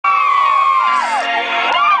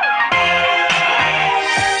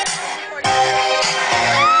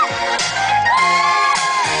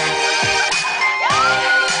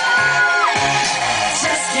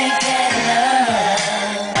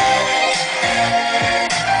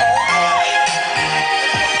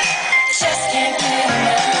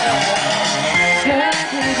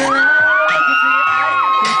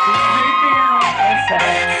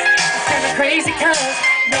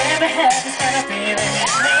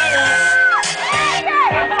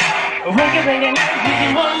Working late at night,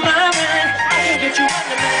 you on my mind. I can get you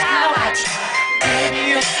under my how I try.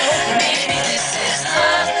 Baby, you're so good. Maybe this is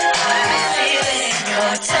love. I've been feeling in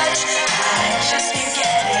your touch. I just can't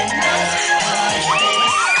get enough of you, baby.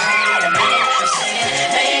 Wait a minute, I'm saying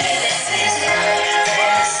maybe this is love.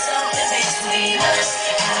 There's something between us.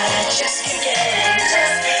 I just can't get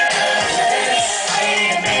enough of you, baby.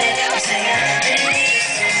 Wait a minute, I'm saying maybe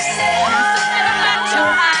this is love. Your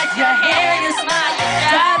eyes, your hair, your smile, you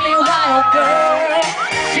drive me wild, girl.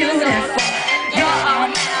 Beautiful, you're all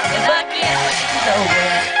now, and I can't wait to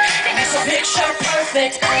world. You're so picture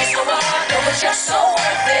perfect. You're so hard, but you're so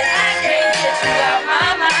worth it. I can't get you out my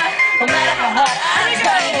mind, no matter how hard I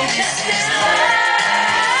try. This is love.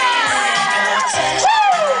 Touch.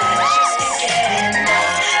 I just can't get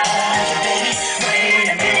enough of you, baby. Wait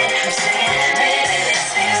a minute, I'm saying maybe this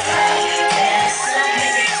is love. There's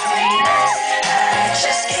something between us. I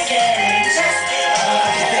just can't get enough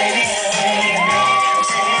of you, baby. Wait a minute, I'm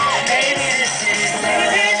saying maybe this is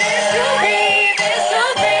love.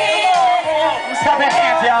 Stop your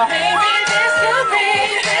hands, y'all. Maybe this could be,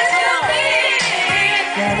 this could be.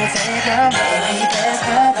 Let me take a Maybe this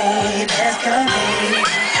could be, this could be.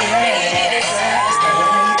 Maybe this could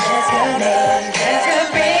be, this could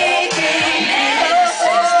be. Maybe this is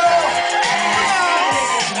love.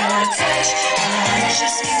 Your touch, I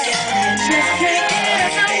just can't get enough.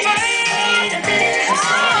 Wait a minute, I'm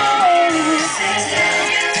saying this is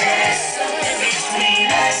love. There's something between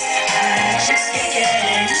us. I just can't get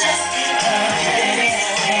enough of you, baby.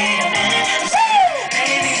 Wait a minute, I'm saying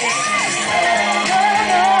maybe this is love.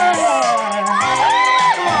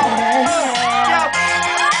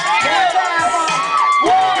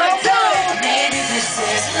 Maybe this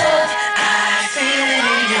is love. I feel it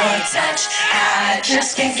in your touch. I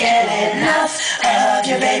just can't get enough of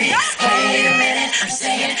you, baby. Wait a minute, I'm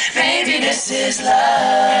saying maybe this is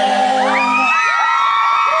love.